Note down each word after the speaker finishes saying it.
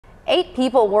8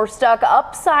 people were stuck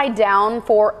upside down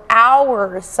for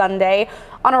hours Sunday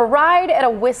on a ride at a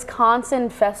Wisconsin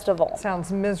festival. Sounds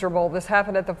miserable. This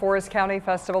happened at the Forest County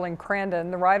Festival in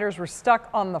Crandon. The riders were stuck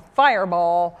on the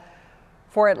fireball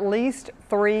for at least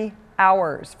 3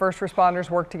 hours. First responders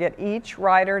worked to get each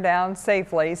rider down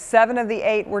safely. 7 of the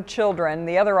 8 were children.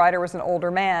 The other rider was an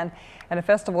older man. And a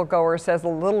festival goer says the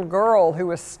little girl who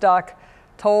was stuck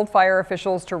told fire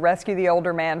officials to rescue the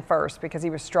older man first because he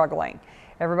was struggling.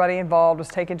 Everybody involved was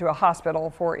taken to a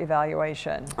hospital for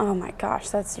evaluation. Oh my gosh,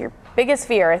 that's your biggest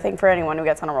fear, I think, for anyone who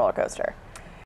gets on a roller coaster.